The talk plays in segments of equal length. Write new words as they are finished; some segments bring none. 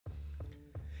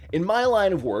In my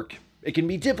line of work, it can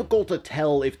be difficult to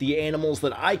tell if the animals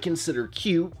that I consider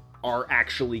cute are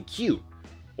actually cute,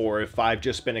 or if I've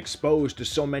just been exposed to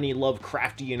so many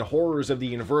Lovecraftian horrors of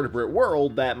the invertebrate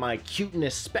world that my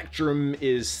cuteness spectrum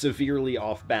is severely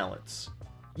off balance.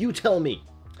 You tell me.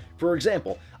 For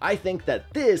example, I think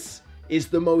that this is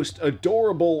the most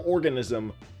adorable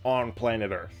organism on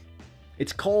planet Earth.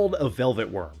 It's called a velvet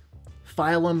worm,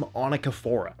 phylum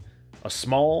Onychophora, a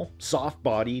small,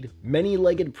 soft-bodied,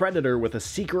 many-legged predator with a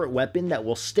secret weapon that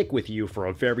will stick with you for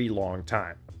a very long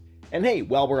time. And hey,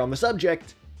 while we're on the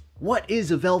subject, what is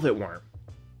a velvet worm?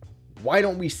 Why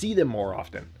don't we see them more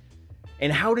often?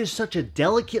 And how does such a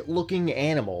delicate-looking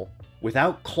animal,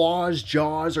 without claws,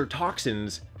 jaws, or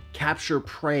toxins, capture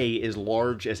prey as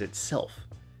large as itself?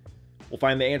 We'll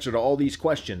find the answer to all these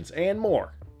questions and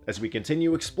more as we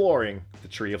continue exploring the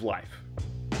Tree of Life.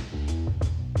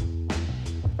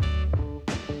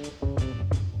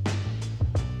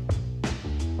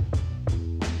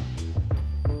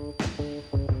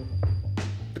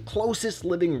 Closest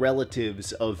living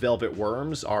relatives of velvet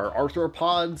worms are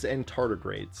arthropods and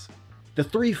tardigrades. The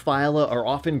three phyla are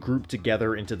often grouped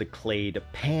together into the clade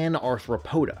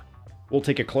Panarthropoda. We'll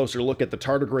take a closer look at the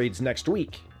tardigrades next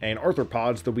week, and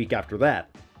arthropods the week after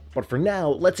that. But for now,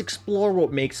 let's explore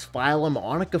what makes phylum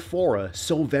Onychophora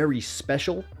so very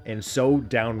special and so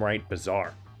downright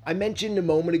bizarre. I mentioned a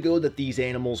moment ago that these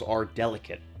animals are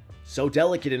delicate. So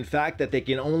delicate, in fact, that they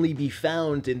can only be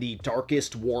found in the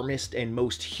darkest, warmest, and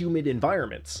most humid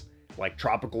environments, like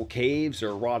tropical caves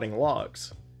or rotting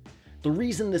logs. The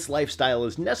reason this lifestyle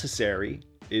is necessary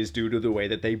is due to the way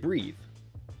that they breathe.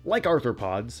 Like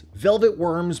arthropods, velvet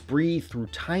worms breathe through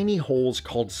tiny holes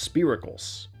called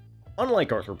spiracles. Unlike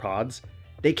arthropods,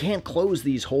 they can't close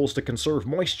these holes to conserve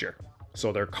moisture,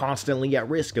 so they're constantly at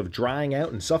risk of drying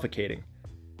out and suffocating.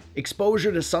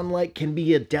 Exposure to sunlight can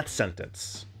be a death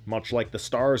sentence, much like the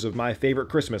stars of my favorite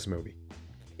Christmas movie.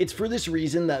 It's for this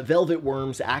reason that velvet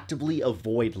worms actively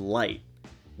avoid light,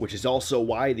 which is also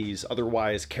why these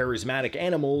otherwise charismatic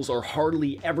animals are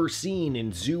hardly ever seen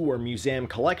in zoo or museum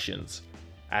collections,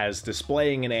 as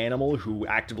displaying an animal who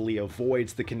actively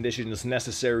avoids the conditions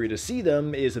necessary to see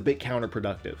them is a bit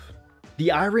counterproductive.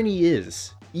 The irony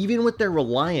is, even with their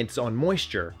reliance on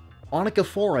moisture,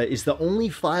 Onychophora is the only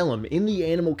phylum in the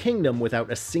animal kingdom without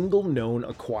a single known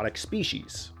aquatic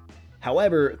species.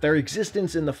 However, their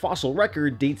existence in the fossil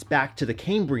record dates back to the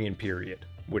Cambrian period,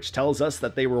 which tells us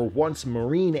that they were once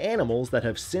marine animals that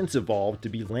have since evolved to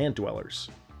be land dwellers.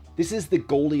 This is the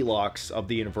Goldilocks of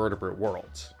the invertebrate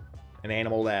world, an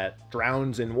animal that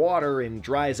drowns in water and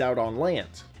dries out on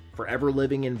land, forever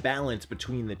living in balance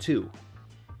between the two.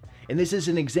 And this is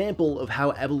an example of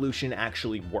how evolution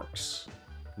actually works.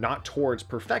 Not towards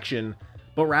perfection,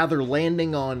 but rather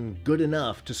landing on good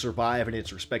enough to survive in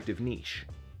its respective niche.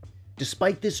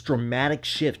 Despite this dramatic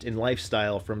shift in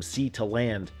lifestyle from sea to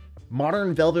land,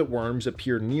 modern velvet worms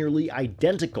appear nearly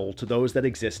identical to those that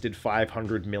existed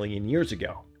 500 million years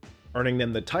ago, earning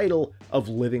them the title of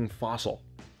living fossil.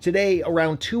 Today,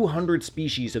 around 200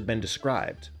 species have been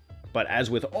described, but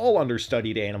as with all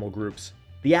understudied animal groups,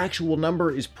 the actual number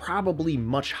is probably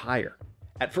much higher.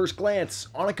 At first glance,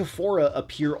 Onychophora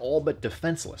appear all but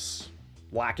defenseless,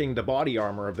 lacking the body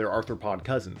armor of their arthropod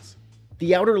cousins.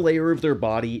 The outer layer of their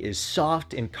body is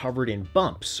soft and covered in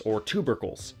bumps or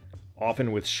tubercles,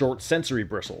 often with short sensory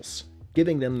bristles,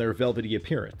 giving them their velvety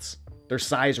appearance. Their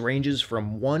size ranges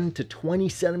from 1 to 20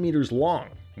 centimeters long,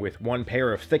 with one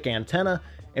pair of thick antennae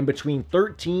and between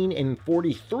 13 and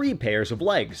 43 pairs of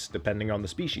legs, depending on the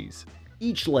species.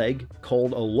 Each leg,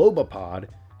 called a lobopod,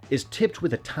 is tipped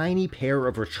with a tiny pair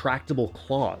of retractable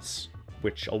claws,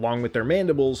 which, along with their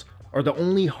mandibles, are the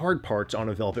only hard parts on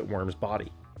a velvet worm's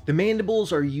body. The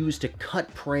mandibles are used to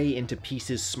cut prey into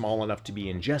pieces small enough to be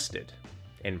ingested,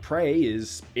 and prey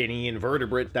is any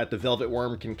invertebrate that the velvet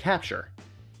worm can capture.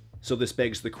 So this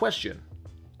begs the question,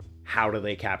 how do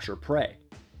they capture prey?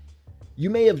 You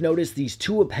may have noticed these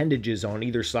two appendages on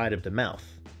either side of the mouth,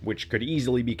 which could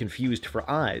easily be confused for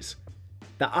eyes.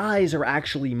 The eyes are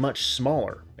actually much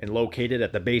smaller and located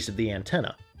at the base of the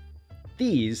antenna.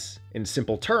 These, in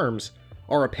simple terms,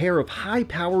 are a pair of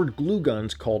high-powered glue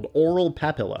guns called oral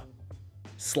papilla.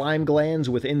 Slime glands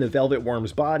within the velvet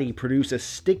worm's body produce a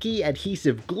sticky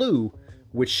adhesive glue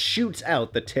which shoots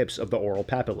out the tips of the oral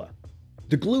papilla.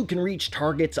 The glue can reach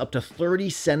targets up to 30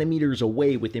 centimeters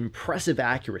away with impressive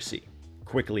accuracy,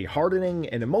 quickly hardening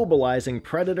and immobilizing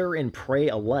predator and prey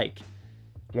alike.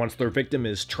 Once their victim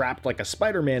is trapped like a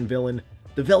Spider-Man villain,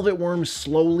 the velvet worm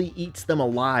slowly eats them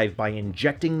alive by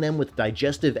injecting them with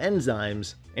digestive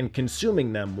enzymes and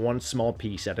consuming them one small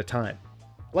piece at a time.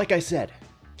 Like I said,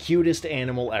 cutest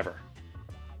animal ever.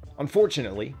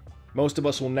 Unfortunately, most of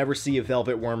us will never see a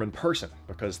velvet worm in person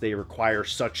because they require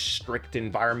such strict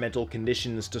environmental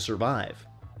conditions to survive.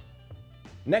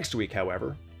 Next week,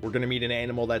 however, we're going to meet an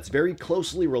animal that's very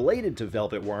closely related to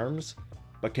velvet worms,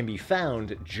 but can be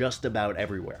found just about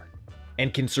everywhere,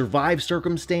 and can survive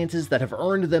circumstances that have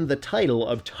earned them the title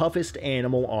of toughest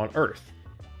animal on Earth,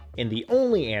 and the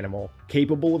only animal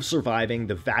capable of surviving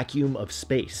the vacuum of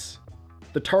space: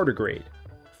 the tardigrade,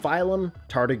 phylum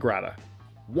Tardigrada.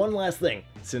 One last thing,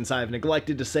 since I've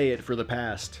neglected to say it for the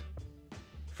past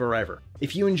forever.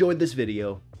 If you enjoyed this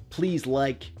video, please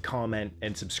like, comment,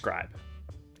 and subscribe.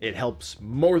 It helps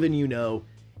more than you know,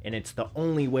 and it's the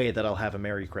only way that I'll have a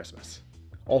Merry Christmas.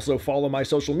 Also follow my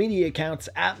social media accounts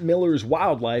at Miller's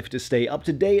Wildlife to stay up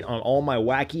to date on all my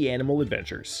wacky animal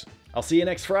adventures. I'll see you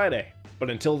next Friday, but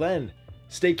until then,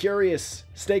 stay curious,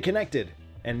 stay connected,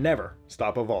 and never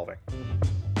stop evolving.